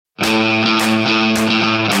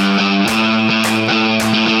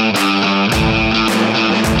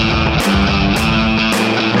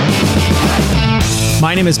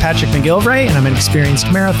My name is Patrick McGilvray, and I'm an experienced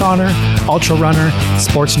marathoner, ultra runner,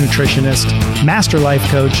 sports nutritionist, master life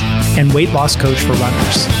coach, and weight loss coach for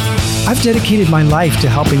runners. I've dedicated my life to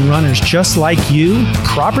helping runners just like you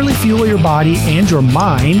properly fuel your body and your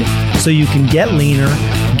mind so you can get leaner,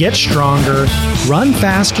 get stronger, run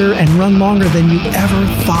faster, and run longer than you ever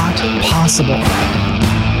thought possible.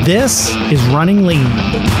 This is Running Lean.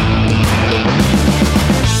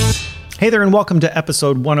 Hey there, and welcome to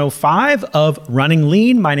episode 105 of Running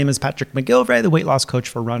Lean. My name is Patrick McGilvray, the weight loss coach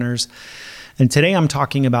for runners. And today I'm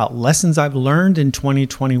talking about lessons I've learned in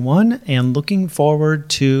 2021 and looking forward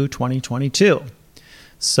to 2022.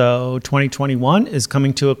 So 2021 is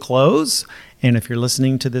coming to a close. And if you're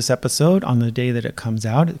listening to this episode on the day that it comes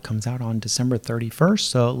out on December 31st.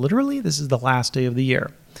 So literally, this is the last day of the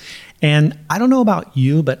year. And I don't know about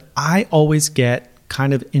you, but I always get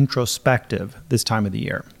kind of introspective this time of the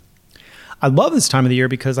year. I love this time of the year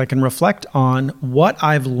because I can reflect on what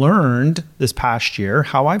I've learned this past year,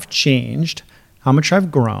 how I've changed, how much I've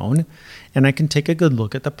grown, and I can take a good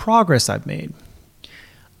look at the progress I've made.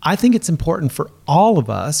 I think it's important for all of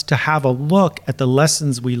us to have a look at the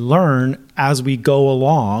lessons we learn as we go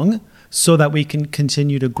along so that we can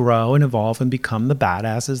continue to grow and evolve and become the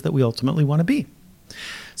badasses that we ultimately want to be.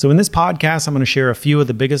 So in this podcast, I'm going to share a few of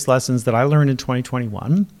the biggest lessons that I learned in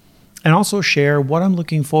 2021 and also share what I'm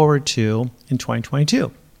looking forward to in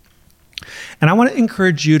 2022. And I want to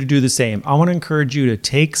encourage you to do the same. I want to encourage you to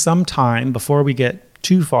take some time before we get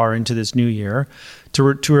too far into this new year to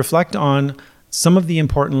reflect on some of the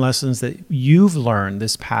important lessons that you've learned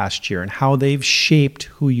this past year and how they've shaped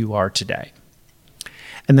who you are today.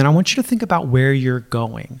 And then I want you to think about where you're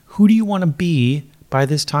going. Who do you want to be by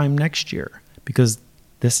this time next year? Because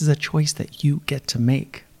this is a choice that you get to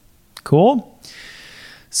make. Cool?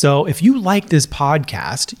 So if you like this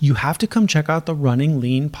podcast, you have to come check out the Running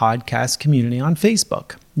Lean podcast community on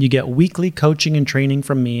Facebook. You get weekly coaching and training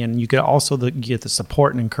from me, and you get the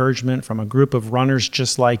support and encouragement from a group of runners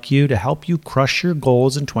just like you to help you crush your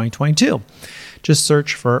goals in 2022. Just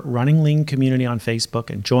search for Running Lean community on Facebook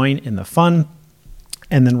and join in the fun.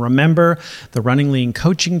 And then remember the Running Lean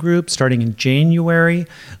coaching group starting in January.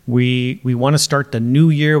 We want to start the new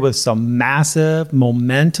year with some massive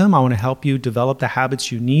momentum. I want to help you develop the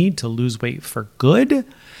habits you need to lose weight for good.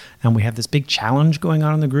 And we have this big challenge going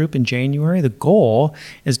on in the group in January. The goal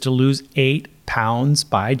is to lose 8 pounds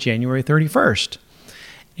by January 31st.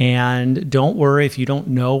 And don't worry if you don't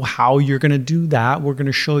know how you're going to do that. We're going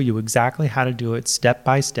to show you exactly how to do it step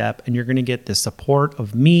by step. And you're going to get the support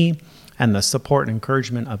of me and the support and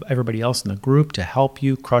encouragement of everybody else in the group to help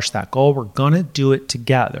you crush that goal. We're going to do it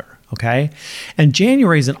together, okay? And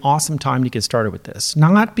January is an awesome time to get started with this,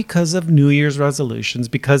 not because of New Year's resolutions,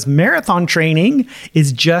 because marathon training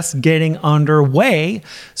is just getting underway.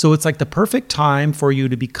 So it's like the perfect time for you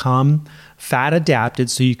to become fat adapted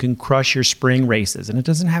so you can crush your spring races. And it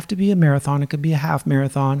doesn't have to be a marathon. It could be a half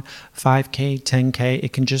marathon, 5K, 10K.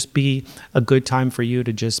 It can just be a good time for you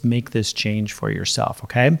to just make this change for yourself,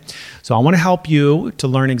 okay? So I want to help you to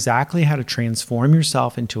learn exactly how to transform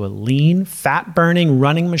yourself into a lean, fat-burning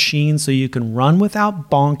running machine so you can run without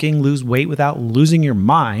bonking, lose weight without losing your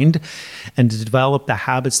mind, and to develop the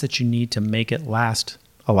habits that you need to make it last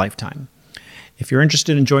a lifetime. If you're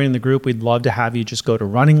interested in joining the group, we'd love to have you. Just go to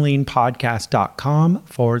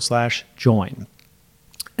runningleanpodcast.com/join.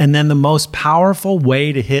 And then the most powerful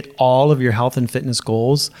way to hit all of your health and fitness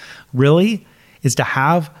goals really is to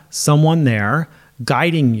have someone there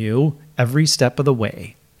guiding you every step of the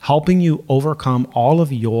way, helping you overcome all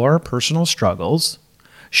of your personal struggles,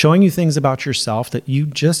 showing you things about yourself that you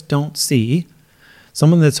just don't see,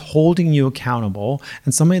 someone that's holding you accountable,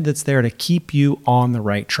 and somebody that's there to keep you on the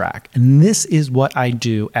right track. And this is what I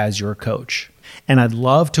do as your coach. And I'd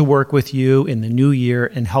love to work with you in the new year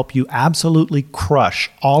and help you absolutely crush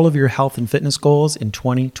all of your health and fitness goals in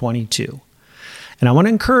 2022. And I want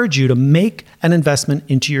to encourage you to make an investment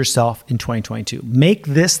into yourself in 2022. Make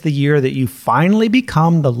this the year that you finally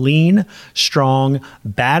become the lean, strong,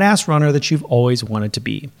 badass runner that you've always wanted to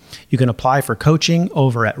be. You can apply for coaching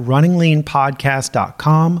over at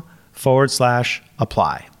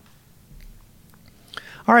runningleanpodcast.com/apply.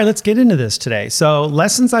 All right, let's get into this today. So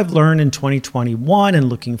lessons I've learned in 2021 and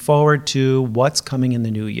looking forward to what's coming in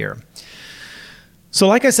the new year. So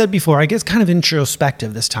like I said before, I get kind of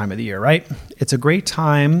introspective this time of the year, right? It's a great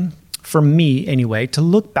time for me anyway to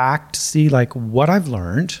look back to see like what I've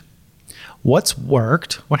learned, what's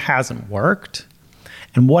worked, what hasn't worked,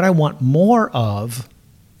 and what I want more of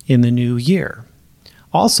in the new year.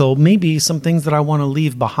 Also, maybe some things that I want to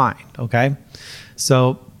leave behind, okay?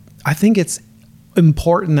 So I think it's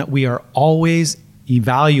important that we are always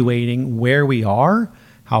evaluating where we are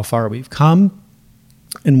how far we've come,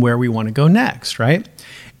 and where we want to go next, right?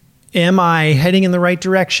 Am I heading in the right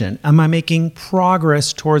direction? Am I making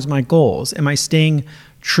progress towards my goals? Am I staying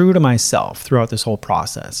true to myself throughout this whole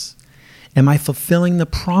process? Am I fulfilling the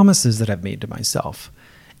promises that I've made to myself?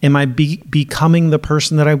 Am I becoming the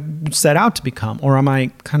person that I set out to become? Or am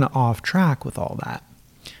I kind of off track with all that?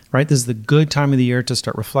 Right? This is the good time of the year to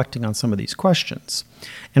start reflecting on some of these questions.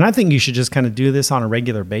 And I think you should just kind of do this on a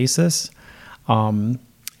regular basis.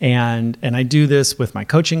 And I do this with my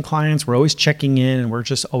coaching clients. We're always checking in, and we're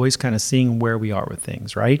just always kind of seeing where we are with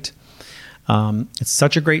things, right? It's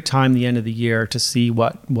such a great time, the end of the year, to see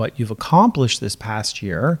what you've accomplished this past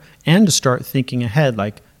year and to start thinking ahead,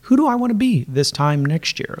 like, who do I want to be this time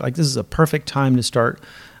next year? Like, this is a perfect time to start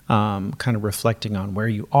kind of reflecting on where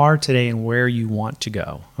you are today and where you want to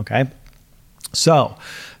go, okay? So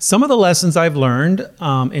some of the lessons I've learned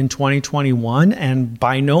in 2021, and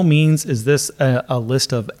by no means is this a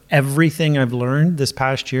list of everything I've learned this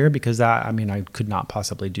past year, because I could not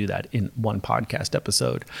possibly do that in one podcast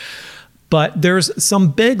episode. But there's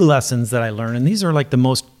some big lessons that I learned, and these are like the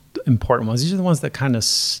most important ones. These are the ones that kind of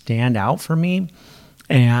stand out for me.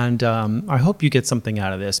 And I hope you get something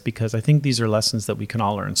out of this, because I think these are lessons that we can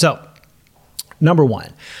all learn. So number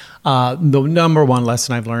one, the number one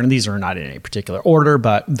lesson I've learned, and these are not in any particular order,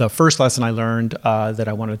 but the first lesson I learned that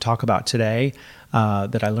I want to talk about today,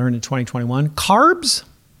 that I learned in 2021, carbs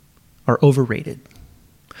are overrated.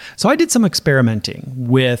 So I did some experimenting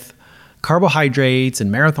with carbohydrates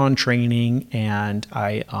and marathon training, and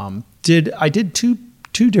I did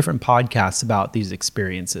two different podcasts about these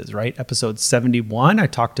experiences, right? Episode 71, I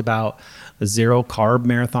talked about a zero carb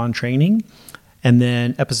marathon training. And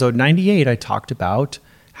then episode 98, I talked about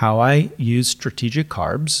how I use strategic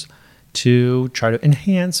carbs to try to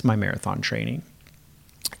enhance my marathon training.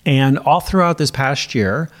 And all throughout this past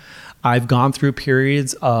year, I've gone through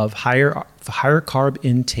periods of higher carb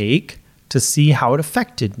intake to see how it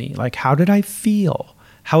affected me. Like, how did I feel?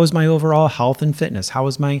 How was my overall health and fitness? How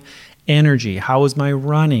was my energy? How was my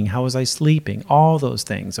running? How was I sleeping? All those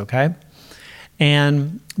things, okay?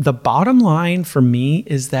 And the bottom line for me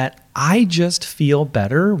is that I just feel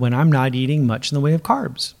better when I'm not eating much in the way of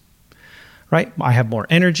carbs, right? I have more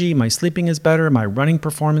energy. My sleeping is better. My running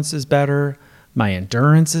performance is better. My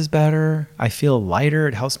endurance is better. I feel lighter.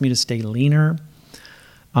 It helps me to stay leaner.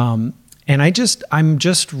 And I'm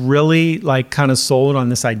just really like kind of sold on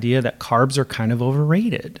this idea that carbs are kind of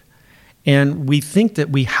overrated. And we think that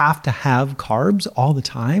we have to have carbs all the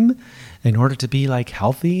time in order to be like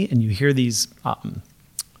healthy. And you hear these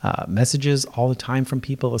messages all the time from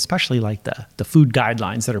people, especially like the food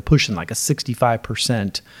guidelines that are pushing like a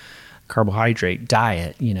 65% carbohydrate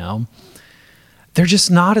diet, you know. They're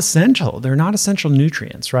just not essential. They're not essential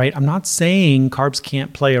nutrients, right? I'm not saying carbs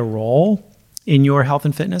can't play a role in your health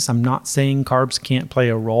and fitness. I'm not saying carbs can't play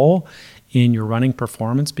a role in your running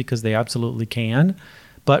performance, because they absolutely can.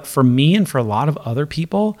 But for me and for a lot of other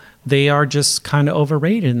people, they are just kind of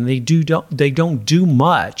overrated, and they don't do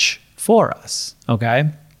much for us,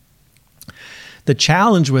 okay? The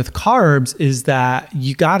challenge with carbs is that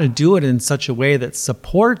you got to do it in such a way that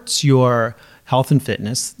supports your health and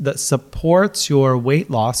fitness, that supports your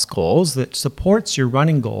weight loss goals, that supports your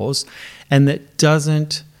running goals, and that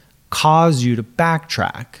doesn't cause you to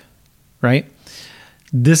backtrack, right?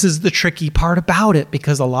 This is the tricky part about it,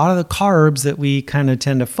 because a lot of the carbs that we kind of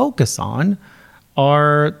tend to focus on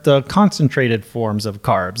are the concentrated forms of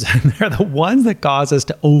carbs. And they're the ones that cause us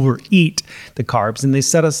to overeat the carbs. And they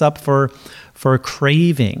set us up for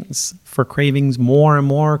cravings more and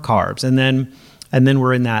more carbs. And then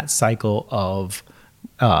we're in that cycle of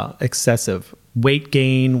excessive weight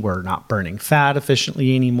gain. We're not burning fat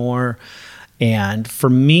efficiently anymore. And for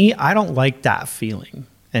me, I don't like that feeling.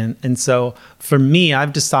 And so for me,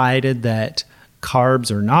 I've decided that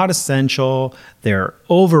carbs are not essential. They're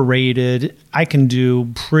overrated. I can do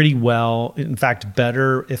pretty well, in fact,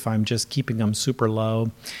 better if I'm just keeping them super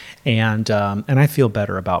low. And I feel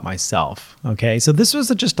better about myself. Okay. So this was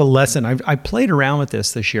just a lesson. I played around with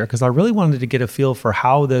this year because I really wanted to get a feel for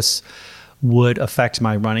how this would affect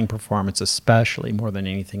my running performance, especially more than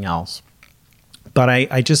anything else. But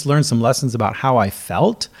I just learned some lessons about how I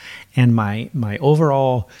felt, and my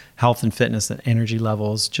overall health and fitness and energy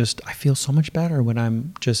levels. I feel so much better when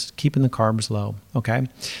I'm just keeping the carbs low. Okay.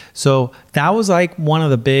 So that was like one of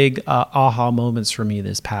the big aha moments for me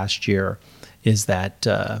this past year, is that,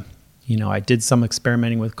 I did some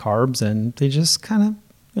experimenting with carbs, and they just kind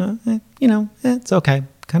of, it's okay.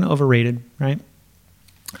 Kind of overrated, right?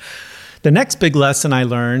 The next big lesson I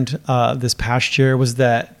learned this past year was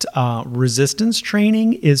that resistance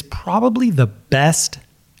training is probably the best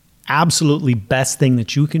absolutely best thing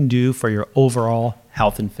that you can do for your overall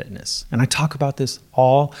health and fitness. And I talk about this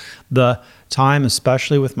all the time,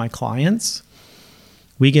 especially with my clients.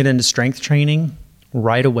 We get into strength training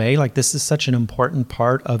right away. Like, this is such an important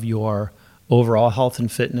part of your overall health and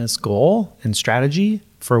fitness goal and strategy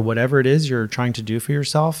for whatever it is you're trying to do for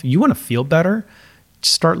yourself. You want to feel better,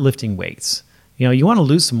 start lifting weights. You want to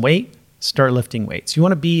lose some weight, start lifting weights. You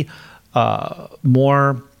want to be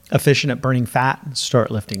more efficient at burning fat,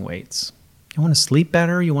 start lifting weights. You want to sleep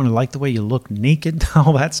better, you want to like the way you look naked,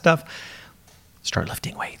 all that stuff, start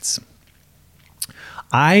lifting weights.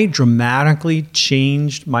 I dramatically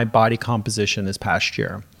changed my body composition this past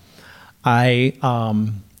year. I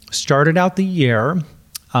started out the year,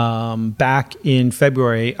 back in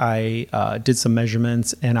February, I did some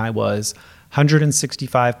measurements and I was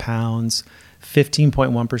 165 pounds,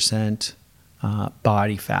 15.1%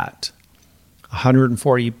 body fat,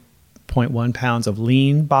 140.1 pounds of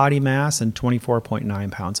lean body mass, and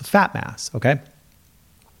 24.9 pounds of fat mass, okay?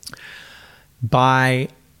 By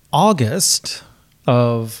August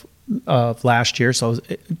of last year, so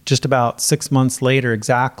just about 6 months later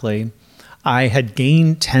exactly, I had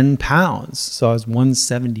gained 10 pounds, so I was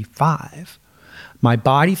 175. My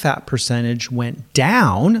body fat percentage went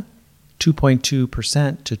down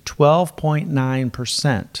 2.2% to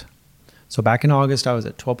 12.9%. So back in August, I was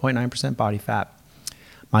at 12.9% body fat.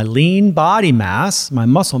 My lean body mass, my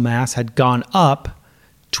muscle mass, had gone up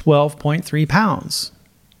 12.3 pounds.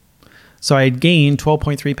 So I had gained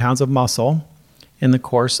 12.3 pounds of muscle in the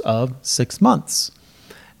course of 6 months.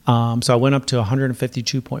 So I went up to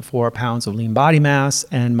 152.4 pounds of lean body mass,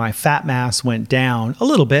 and my fat mass went down a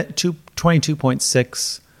little bit to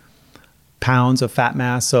 22.6 pounds of fat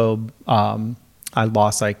mass. So I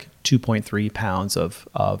lost like 2.3 pounds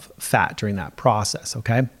of fat during that process,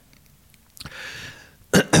 okay?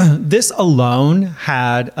 This alone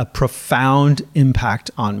had a profound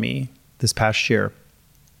impact on me this past year.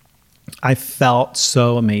 I felt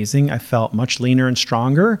so amazing. I felt much leaner and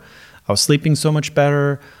stronger. I was sleeping so much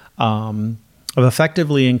better. I've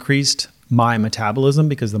effectively increased my metabolism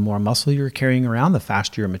because the more muscle you're carrying around, the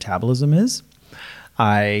faster your metabolism is.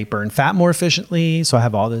 I burn fat more efficiently, so I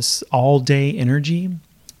have all this all-day energy.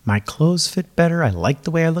 My clothes fit better. I like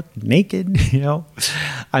the way I look naked,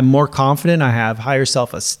 I'm more confident. I have higher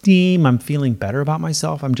self-esteem. I'm feeling better about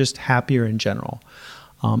myself. I'm just happier in general.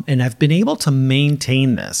 And I've been able to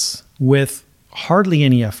maintain this with hardly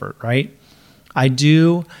any effort, right? I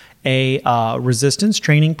do a resistance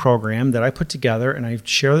training program that I put together, and I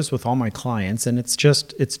share this with all my clients, and it's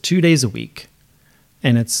 2 days a week.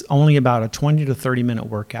 And it's only about a 20 to 30 minute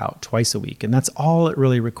workout twice a week. And that's all it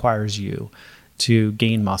really requires you to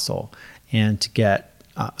gain muscle and to get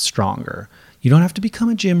stronger. You don't have to become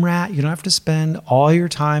a gym rat. You don't have to spend all your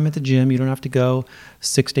time at the gym. You don't have to go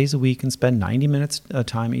 6 days a week and spend 90 minutes a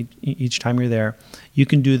time each time you're there. You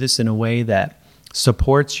can do this in a way that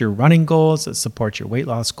supports your running goals, that supports your weight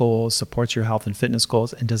loss goals, supports your health and fitness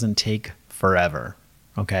goals, and doesn't take forever,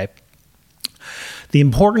 okay? The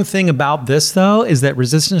important thing about this, though, is that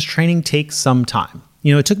resistance training takes some time.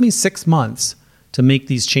 It took me 6 months to make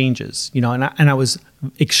these changes, and I was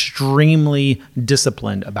extremely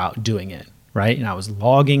disciplined about doing it, right? And I was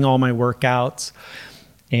logging all my workouts,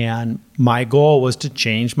 and my goal was to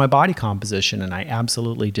change my body composition, and I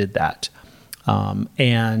absolutely did that. I'm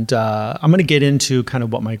going to get into kind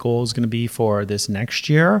of what my goal is going to be for this next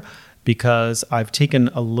year, because I've taken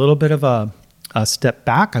a little bit of a step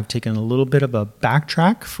back. I've taken a little bit of a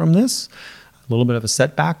backtrack from this, a little bit of a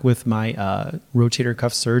setback with my rotator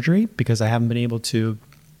cuff surgery, because I haven't been able to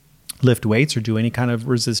lift weights or do any kind of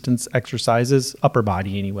resistance exercises, upper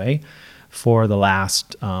body anyway, for the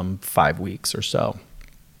last 5 weeks or so.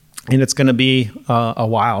 And it's going to be a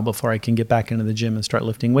while before I can get back into the gym and start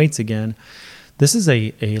lifting weights again. This is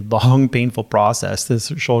a long, painful process, this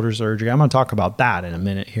shoulder surgery. I'm going to talk about that in a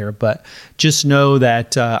minute here, but just know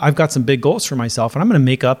that I've got some big goals for myself, and I'm going to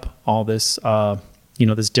make up all this,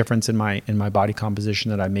 this difference in my body composition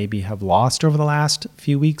that I maybe have lost over the last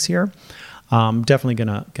few weeks here. Definitely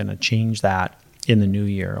gonna change that in the new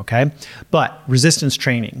year, okay? But resistance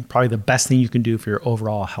training, probably the best thing you can do for your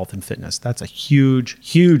overall health and fitness. That's a huge,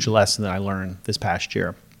 huge lesson that I learned this past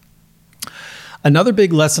year. Another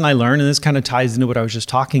big lesson I learned, and this kind of ties into what I was just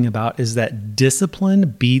talking about, is that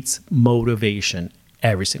discipline beats motivation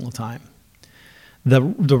every single time. The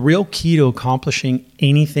real key to accomplishing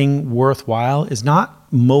anything worthwhile is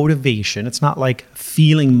not motivation. It's not like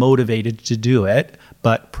feeling motivated to do it,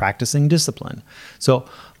 but practicing discipline. So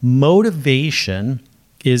motivation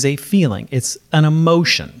is a feeling. It's an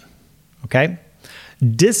emotion, okay?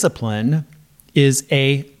 Discipline is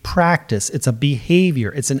a practice. It's a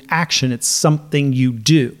behavior. It's an action. It's something you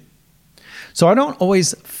do. So I don't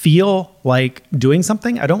always feel like doing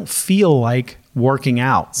something. I don't feel like working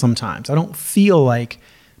out sometimes. I don't feel like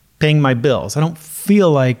paying my bills. I don't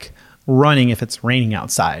feel like running if it's raining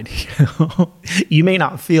outside. You may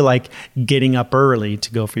not feel like getting up early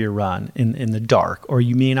to go for your run in the dark, or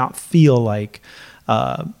you may not feel like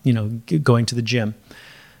going to the gym.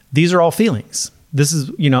 These are all feelings. This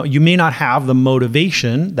is, you may not have the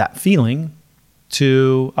motivation, that feeling,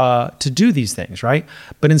 to do these things, right?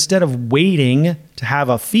 But instead of waiting to have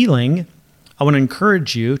a feeling, I want to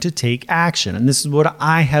encourage you to take action. And this is what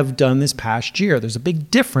I have done this past year. There's a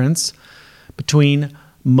big difference between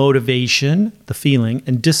motivation, the feeling,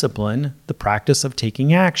 and discipline, the practice of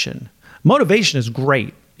taking action. Motivation is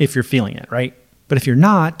great if you're feeling it, right? But if you're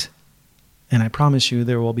not, and I promise you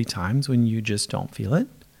there will be times when you just don't feel it,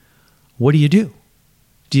 what do?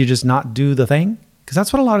 Do you just not do the thing? Because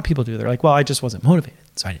that's what a lot of people do. They're like, well, I just wasn't motivated,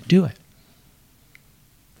 so I didn't do it.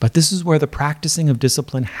 But this is where the practicing of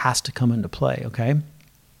discipline has to come into play, okay?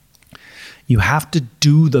 You have to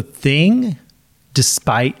do the thing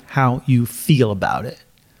despite how you feel about it.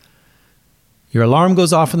 Your alarm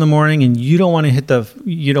goes off in the morning and you don't want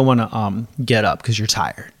to get up because you're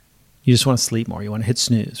tired. You just want to sleep more. You want to hit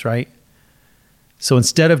snooze, right? So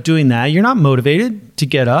instead of doing that, you're not motivated to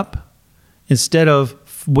get up. Instead of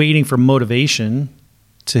waiting for motivation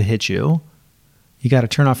to hit you, you got to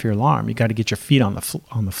turn off your alarm. You got to get your feet on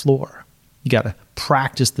the floor. You got to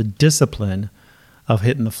practice the discipline of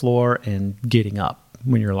hitting the floor and getting up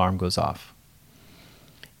when your alarm goes off.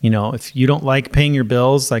 If you don't like paying your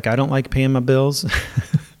bills, like I don't like paying my bills,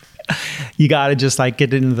 you got to just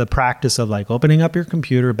get into the practice of opening up your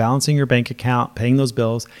computer, balancing your bank account, paying those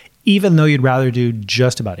bills, even though you'd rather do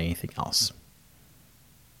just about anything else,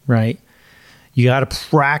 right? You got to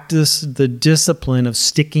practice the discipline of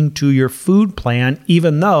sticking to your food plan,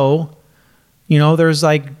 even though, there's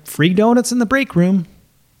free donuts in the break room,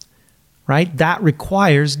 right? That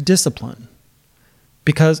requires discipline,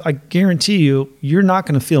 because I guarantee you, you're not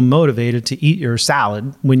going to feel motivated to eat your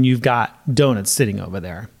salad when you've got donuts sitting over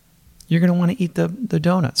there. You're going to want to eat the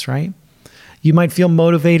donuts, right? You might feel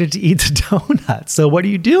motivated to eat the donuts. So what do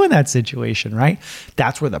you do in that situation, right?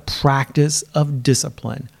 That's where the practice of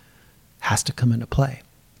discipline has to come into play.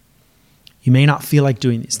 You may not feel like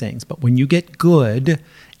doing these things, but when you get good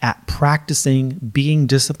at practicing being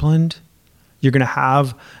disciplined, you're going to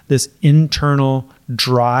have this internal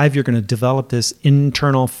drive. You're going to develop this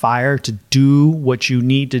internal fire to do what you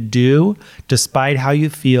need to do despite how you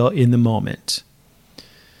feel in the moment.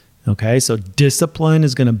 Okay, so discipline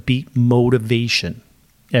is going to beat motivation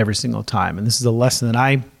every single time. And this is a lesson that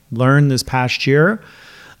I learned this past year.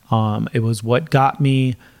 It was what got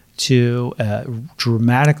me to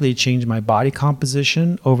dramatically change my body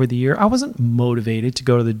composition over the year. I wasn't motivated to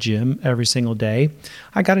go to the gym every single day.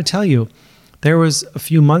 I got to tell you, there was a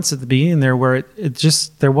few months at the beginning there where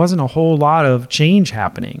there wasn't a whole lot of change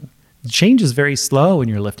happening. Change is very slow when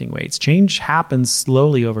you're lifting weights. Change happens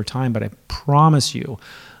slowly over time, but I promise you,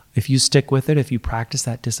 if you stick with it, if you practice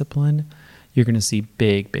that discipline, you're going to see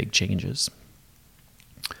big, big changes.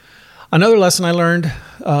 Another lesson I learned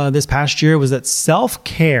this past year was that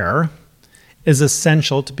self-care is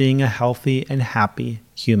essential to being a healthy and happy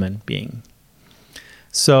human being.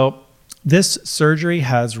 So this surgery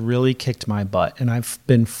has really kicked my butt, and I've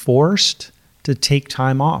been forced to take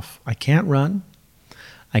time off. I can't run.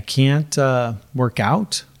 I can't work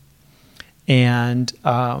out. And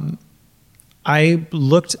I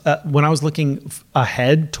looked when I was looking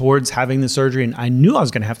ahead towards having the surgery, and I knew I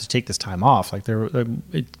was going to have to take this time off.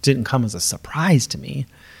 It didn't come as a surprise to me,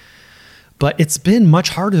 but it's been much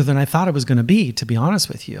harder than I thought it was going to be honest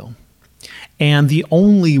with you. And the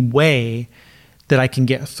only way that I can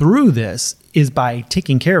get through this is by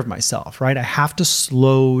taking care of myself, right? I have to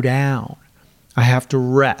slow down. I have to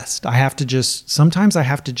rest. Sometimes I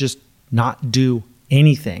have to just not do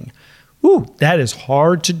anything. Ooh, that is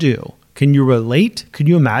hard to do. Can you relate? Can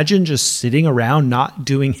you imagine just sitting around not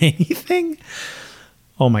doing anything?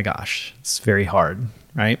 Oh my gosh, it's very hard,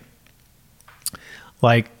 right?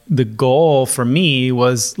 The goal for me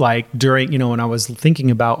was during, when I was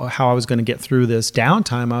thinking about how I was going to get through this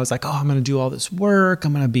downtime, I was like, oh, I'm going to do all this work.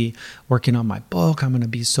 I'm going to be working on my book.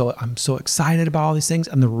 I'm so excited about all these things.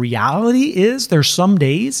 And the reality is there's some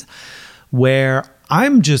days where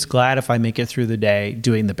I'm just glad if I make it through the day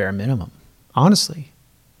doing the bare minimum, honestly.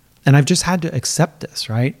 And I've just had to accept this,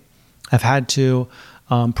 right? I've had to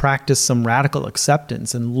practice some radical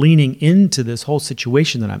acceptance and leaning into this whole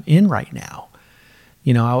situation that I'm in right now.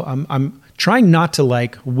 I'm trying not to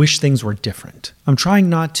like wish things were different. I'm trying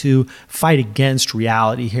not to fight against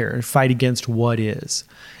reality here, fight against what is.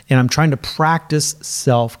 And I'm trying to practice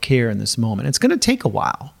self-care in this moment. It's going to take a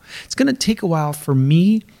while. It's going to take a while for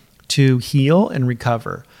me to heal and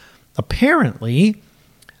recover. Apparently,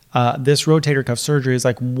 this rotator cuff surgery is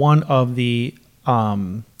like one of the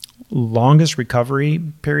longest recovery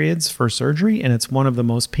periods for surgery, and it's one of the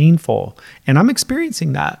most painful. And I'm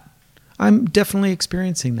experiencing that. I'm definitely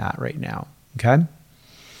experiencing that right now. Okay.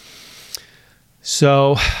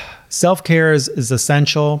 So self-care is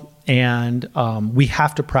essential, and we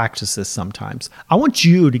have to practice this sometimes. I want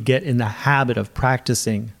you to get in the habit of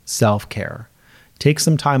practicing self-care. Take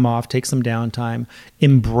some time off, take some downtime,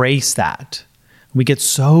 embrace that. We get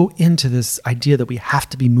so into this idea that we have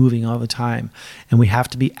to be moving all the time and we have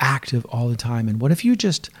to be active all the time. And what if you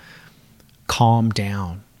just calm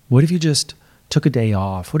down? What if you just took a day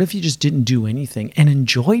off? What if you just didn't do anything and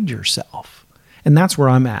enjoyed yourself? And that's where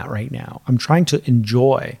I'm at right now. I'm trying to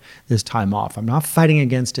enjoy this time off. I'm not fighting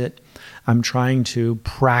against it. I'm trying to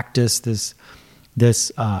practice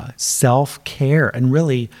this self-care and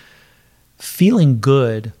really feeling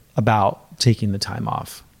good about taking the time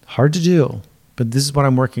off. Hard to do, but this is what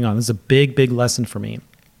I'm working on. This is a big, big lesson for me.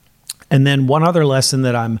 And then one other lesson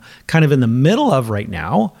that I'm kind of in the middle of right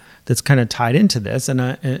now that's kind of tied into this, and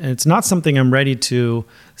it's not something I'm ready to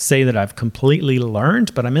say that I've completely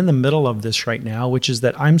learned, but I'm in the middle of this right now, which is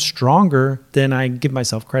that I'm stronger than I give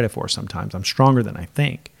myself credit for sometimes. I'm stronger than I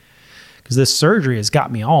think, because this surgery has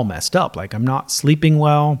got me all messed up. Like, I'm not sleeping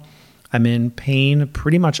well. I'm in pain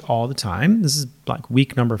pretty much all the time. This is like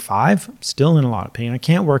week number 5. I'm still in a lot of pain. I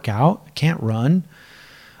can't work out. I can't run.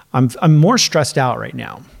 I'm more stressed out right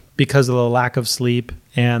now because of the lack of sleep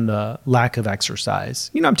and the lack of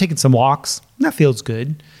exercise. I'm taking some walks. And that feels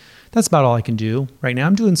good. That's about all I can do right now.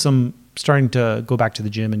 I'm starting to go back to the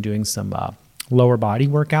gym and doing some lower body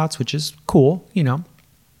workouts, which is cool,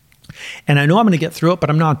 And I know I'm going to get through it, but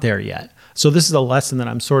I'm not there yet. So this is a lesson that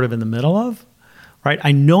I'm sort of in the middle of, right?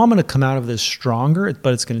 I know I'm going to come out of this stronger,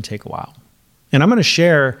 but it's going to take a while. And I'm going to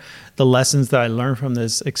share the lessons that I learned from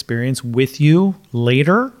this experience with you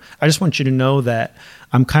later. I just want you to know that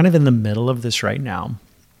I'm kind of in the middle of this right now,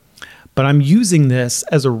 but I'm using this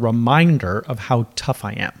as a reminder of how tough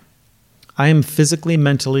I am. I am physically,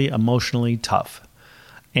 mentally, emotionally tough.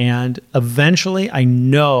 And eventually I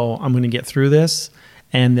know I'm going to get through this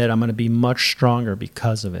and that I'm going to be much stronger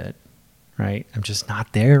because of it, right? I'm just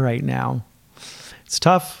not there right now. It's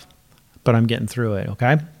tough, but I'm getting through it,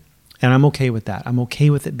 okay? And I'm okay with that. I'm okay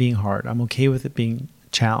with it being hard. I'm okay with it being a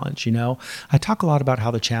challenge, I talk a lot about how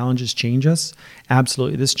the challenges change us.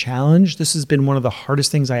 Absolutely. This has been one of the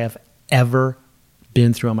hardest things I have ever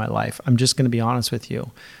been through in my life. I'm just going to be honest with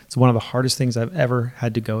you. It's one of the hardest things I've ever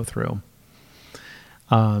had to go through.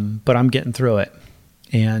 But I'm getting through it.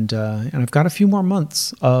 And I've got a few more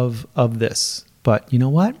months of this. But you know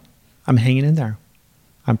what? I'm hanging in there.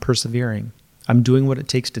 I'm persevering. I'm doing what it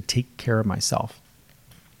takes to take care of myself.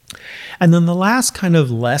 And then the last kind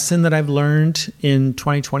of lesson that I've learned in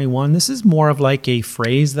 2021, this is more of like a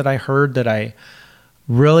phrase that I heard that it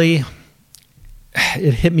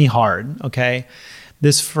hit me hard, okay?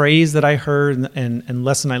 This phrase that I heard and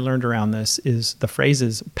lesson I learned around this is the phrase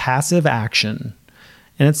is passive action.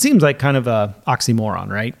 And it seems like kind of a oxymoron,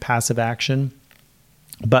 right? Passive action.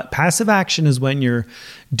 But passive action is when you're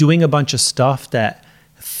doing a bunch of stuff that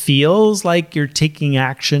feels like you're taking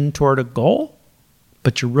action toward a goal,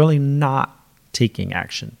 but you're really not taking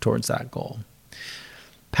action towards that goal.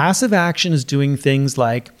 Passive action is doing things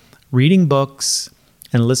like reading books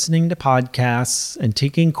and listening to podcasts and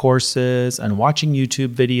taking courses and watching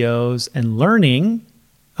YouTube videos and learning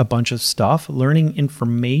a bunch of stuff, learning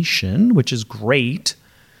information, which is great,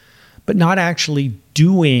 but not actually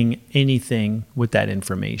doing anything with that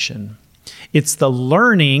information. It's the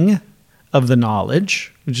learning of the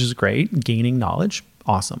knowledge, which is great, gaining knowledge,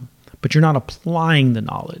 awesome, but you're not applying the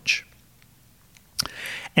knowledge.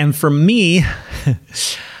 And for me,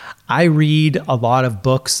 I read a lot of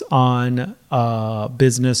books on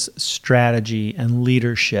business strategy and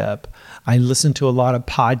leadership. I listen to a lot of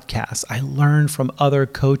podcasts. I learn from other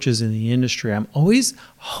coaches in the industry. I'm always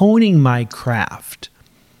honing my craft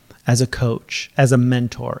as a coach, as a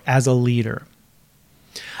mentor, as a leader.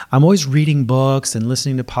 I'm always reading books and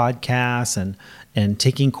listening to podcasts and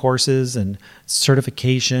taking courses and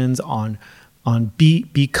certifications on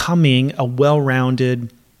becoming a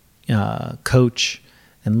well-rounded coach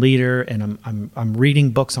and leader. And I'm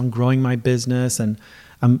reading books on growing my business, and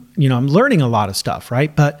I'm learning a lot of stuff,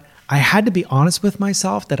 right? But I had to be honest with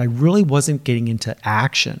myself that I really wasn't getting into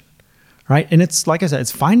action, right? And it's, like I said,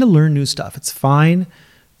 it's fine to learn new stuff. It's fine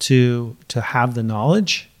to have the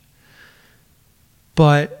knowledge.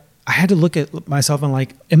 But I had to look at myself and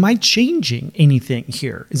like, am I changing anything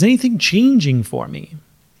here? Is anything changing for me?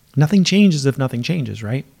 Nothing changes if nothing changes,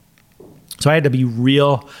 right? So I had to be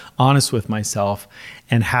real honest with myself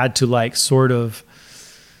and had to like sort of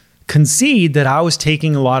concede that I was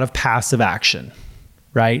taking a lot of passive action,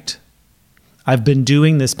 right? I've been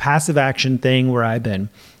doing this passive action thing where I've been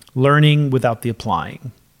learning without the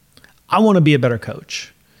applying. I want to be a better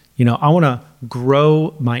coach. I want to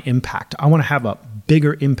grow my impact. I want to have a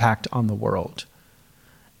bigger impact on the world.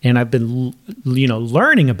 And I've been,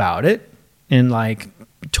 learning about it and like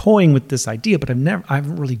toying with this idea, but I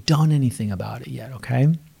haven't really done anything about it yet. Okay.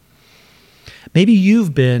 Maybe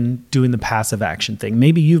you've been doing the passive action thing.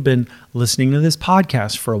 Maybe you've been listening to this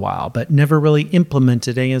podcast for a while, but never really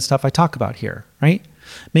implemented any of the stuff I talk about here, right?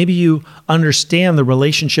 Maybe you understand the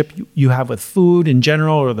relationship you have with food in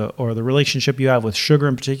general, or the relationship you have with sugar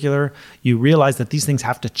in particular. You realize that these things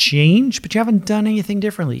have to change, but you haven't done anything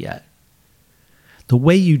differently yet. The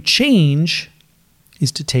way you change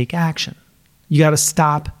is to take action. You got to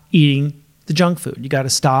stop eating the junk food. You got to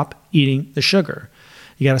stop eating the sugar.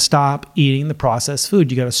 You got to stop eating the processed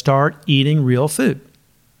food. You got to start eating real food.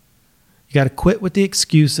 You got to quit with the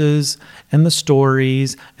excuses and the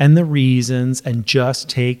stories and the reasons and just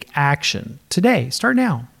take action today. Start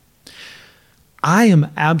now. I am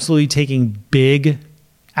absolutely taking big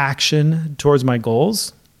action towards my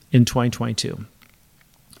goals in 2022.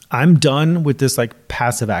 I'm done with this like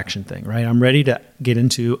passive action thing, right? I'm ready to get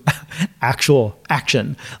into actual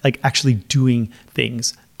action, like actually doing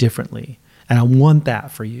things differently. And I want that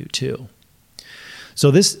for you too. So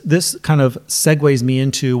this kind of segues me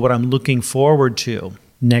into what I'm looking forward to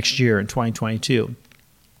next year in 2022,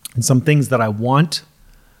 and some things that I want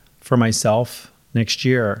for myself next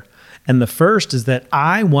year. And the first is that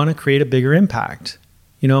I want to create a bigger impact.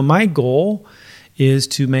 My goal is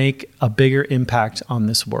to make a bigger impact on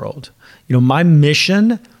this world. My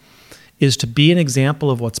mission is to be an example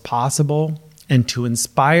of what's possible and to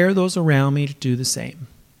inspire those around me to do the same.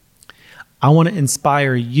 I want to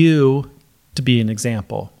inspire you to be an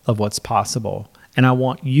example of what's possible. And I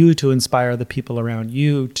want you to inspire the people around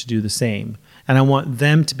you to do the same. And I want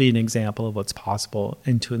them to be an example of what's possible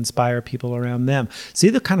and to inspire people around them. See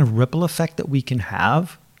the kind of ripple effect that we can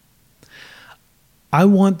have? I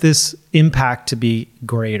want this impact to be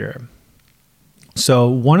greater. So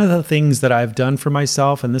one of the things that I've done for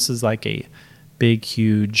myself, and this is like a big,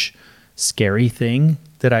 huge, scary thing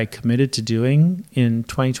that I committed to doing in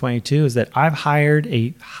 2022, is that I've hired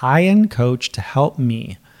a high-end coach to help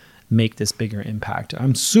me make this bigger impact.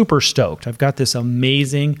 I'm super stoked. I've got this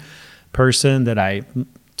amazing person that I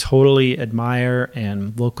totally admire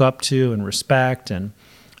and look up to and respect. And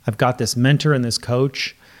I've got this mentor and this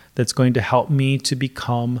coach that's going to help me to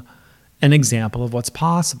become an example of what's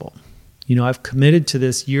possible. I've committed to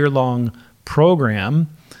this year-long program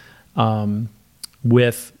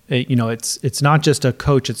with, it's not just a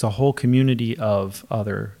coach, it's a whole community of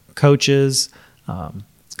other coaches.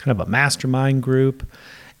 It's kind of a mastermind group.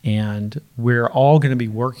 And we're all going to be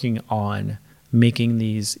working on making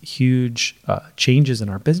these huge changes in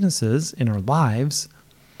our businesses, in our lives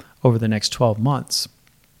over the next 12 months.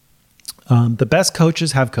 The best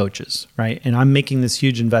coaches have coaches, right? And I'm making this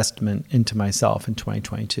huge investment into myself in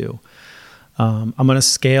 2022. I'm going to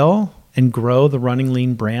scale and grow the Running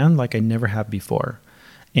Lean brand like I never have before.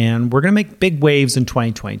 And we're going to make big waves in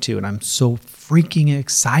 2022. And I'm so freaking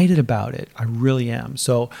excited about it. I really am.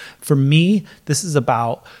 So for me, this is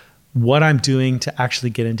about what I'm doing to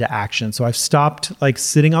actually get into action. So I've stopped like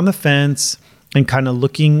sitting on the fence and kind of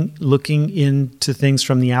looking into things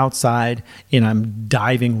from the outside, and I'm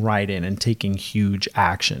diving right in and taking huge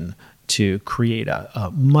action to create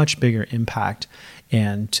a much bigger impact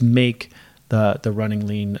and to make the Running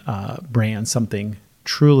Lean brand something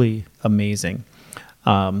truly amazing.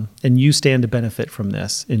 And you stand to benefit from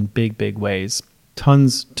this in big, big ways.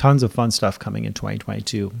 Tons of fun stuff coming in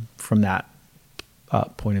 2022 from that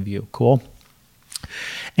point of view. Cool.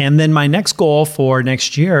 And then my next goal for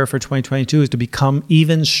next year, for 2022, is to become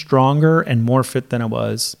even stronger and more fit than I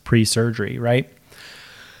was pre-surgery, right?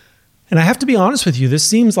 And I have to be honest with you, this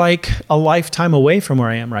seems like a lifetime away from where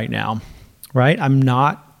I am right now, right? I'm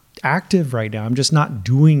not active right now. I'm just not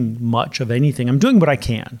doing much of anything. I'm doing what I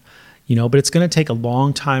can, but it's going to take a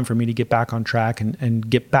long time for me to get back on track and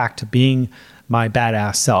get back to being my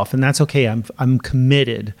badass self. And that's okay. I'm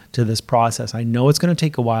committed to this process. I know it's going to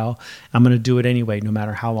take a while. I'm going to do it anyway, no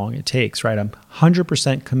matter how long it takes, right? I'm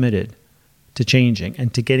 100% committed to changing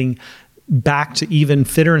and to getting back to even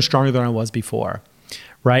fitter and stronger than I was before.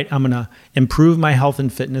 right? I'm going to improve my health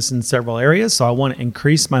and fitness in several areas. So I want to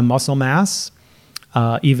increase my muscle mass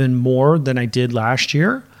even more than I did last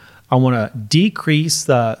year. I want to decrease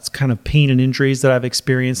the kind of pain and injuries that I've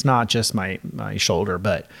experienced, not just my shoulder,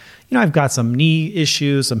 but I've got some knee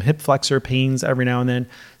issues, some hip flexor pains every now and then,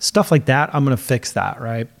 stuff like that. I'm going to fix that,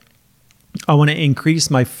 right? I want to increase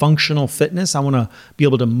my functional fitness. I want to be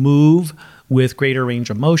able to move with greater range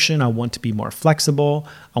of motion. I want to be more flexible.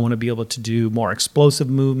 I want to be able to do more explosive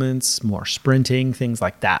movements, more sprinting, things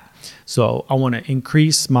like that. So I want to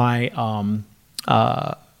increase my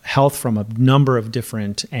health from a number of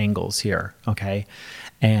different angles here, okay?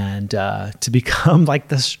 And to become like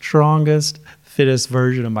the strongest, fittest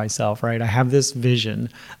version of myself, right? I have this vision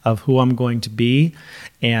of who I'm going to be.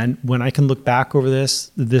 And when I can look back over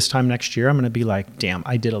this time next year, I'm going to be like, damn,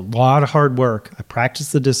 I did a lot of hard work. I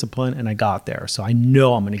practiced the discipline and I got there. So I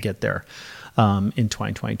know I'm going to get there in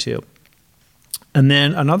 2022. And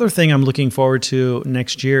then another thing I'm looking forward to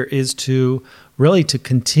next year is to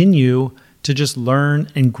continue to just learn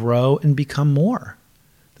and grow and become more.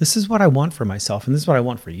 This is what I want for myself. And this is what I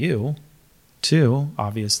want for you too,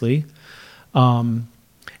 obviously. And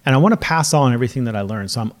I want to pass on everything that I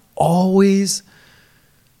learned. So I'm always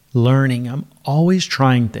learning. I'm always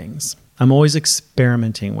trying things. I'm always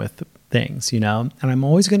experimenting with things, and I'm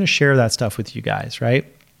always going to share that stuff with you guys, right?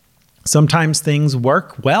 Sometimes things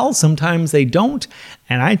work well, sometimes they don't.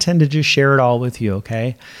 And I tend to just share it all with you,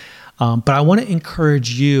 okay? But I want to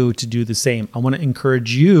encourage you to do the same. I want to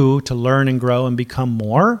encourage you to learn and grow and become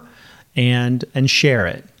more and share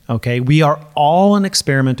it, okay? We are all an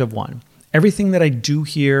experiment of one. Everything that I do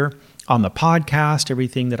here on the podcast,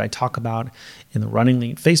 everything that I talk about in the Running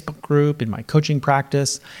Lean Facebook group, in my coaching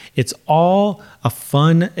practice, it's all a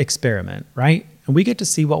fun experiment, right? And we get to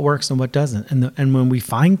see what works and what doesn't. And when we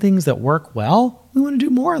find things that work well, we want to do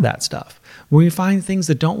more of that stuff. When we find things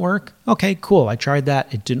that don't work, okay, cool, I tried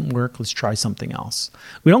that, it didn't work, let's try something else.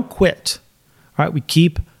 We don't quit, right? We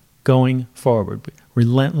keep going forward,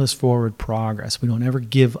 relentless forward progress. We don't ever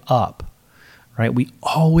give up, right? We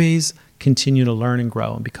always continue to learn and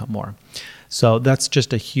grow and become more. So that's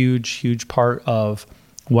just a huge, huge part of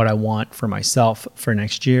what I want for myself for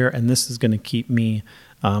next year. And this is going to keep me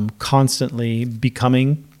constantly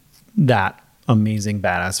becoming that amazing,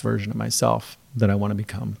 badass version of myself that I want to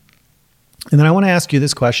become. And then I want to ask you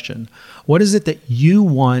this question. What is it that you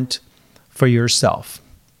want for yourself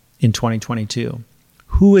in 2022?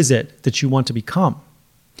 Who is it that you want to become?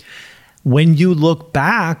 When you look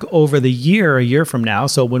back over the year, a year from now,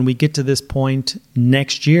 so when we get to this point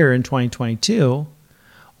next year in 2022,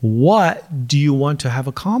 what do you want to have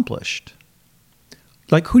accomplished?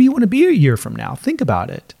 Like, who do you want to be a year from now? Think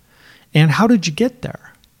about it. And how did you get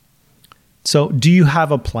there? So do you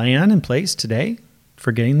have a plan in place today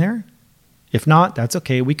for getting there? If not, that's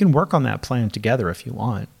okay. We can work on that plan together if you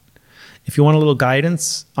want. If you want a little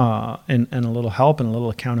guidance and a little help and a little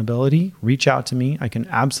accountability, reach out to me. I can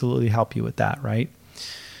absolutely help you with that, right?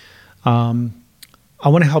 I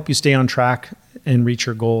want to help you stay on track and reach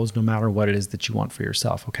your goals no matter what it is that you want for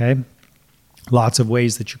yourself, okay? Lots of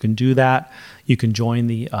ways that you can do that. You can join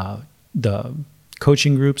the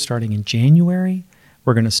coaching group starting in January.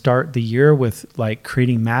 We're going to start the year with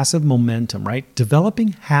creating massive momentum, right? Developing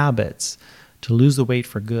habits to lose the weight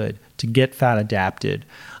for good, to get fat adapted.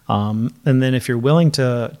 And then if you're willing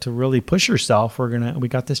to really push yourself, we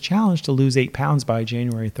got this challenge to lose 8 pounds by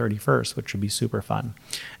January 31st, which would be super fun.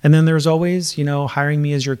 And then there's always, hiring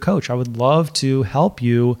me as your coach. I would love to help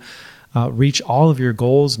you reach all of your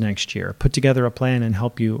goals next year, put together a plan and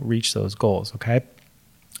help you reach those goals. Okay.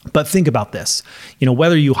 But think about this,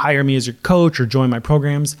 whether you hire me as your coach or join my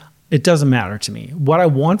programs, it doesn't matter to me. What I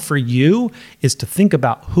want for you is to think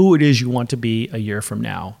about who it is you want to be a year from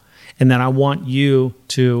now. And then I want you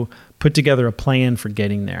to put together a plan for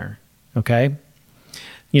getting there. Okay.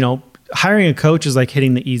 Hiring a coach is like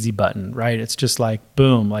hitting the easy button, right? It's just like,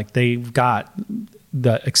 boom, like they've got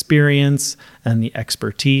the experience and the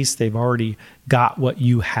expertise. They've already got what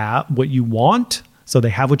you want. So they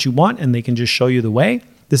have what you want and they can just show you the way.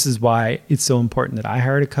 This is why it's so important that I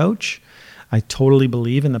hired a coach. I totally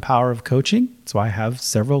believe in the power of coaching. That's why I have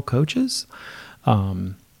several coaches.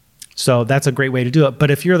 So that's a great way to do it. But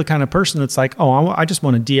if you're the kind of person that's like, oh, I just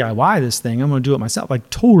want to DIY this thing, I'm going to do it myself,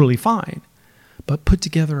 totally fine. But put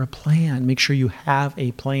together a plan. Make sure you have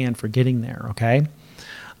a plan for getting there, okay?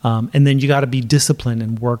 And then you got to be disciplined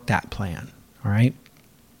and work that plan, all right?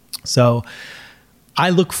 So I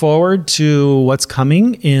look forward to what's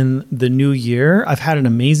coming in the new year. I've had an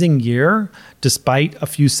amazing year despite a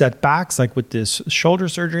few setbacks, like with this shoulder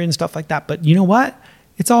surgery and stuff like that. But you know what?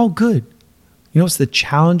 It's all good. It's the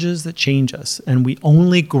challenges that change us, and we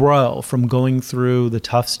only grow from going through the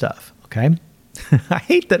tough stuff, okay? I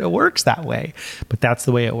hate that it works that way, but that's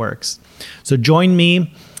the way it works. So join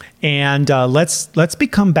me, and let's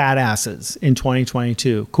become badasses in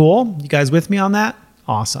 2022. Cool? You guys with me on that?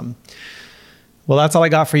 Awesome. Well, that's all I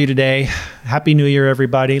got for you today. Happy New Year,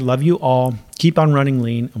 everybody. Love you all. Keep on running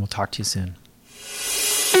lean, and we'll talk to you soon.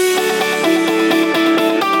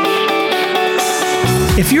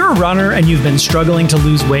 If you're a runner and you've been struggling to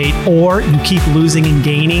lose weight, or you keep losing and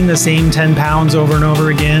gaining the same 10 pounds over and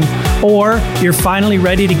over again, or you're finally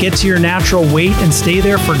ready to get to your natural weight and stay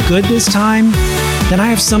there for good this time, then I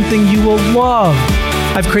have something you will love.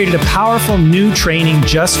 I've created a powerful new training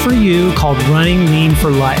just for you called Running Lean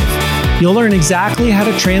for Life. You'll learn exactly how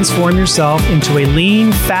to transform yourself into a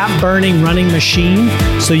lean, fat-burning running machine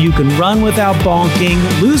so you can run without bonking,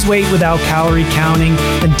 lose weight without calorie counting,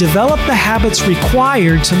 and develop the habits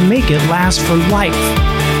required to make it last for life.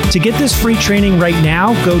 To get this free training right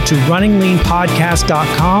now, go to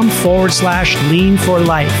runningleanpodcast.com/lean for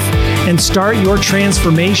life and start your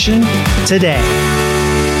transformation today.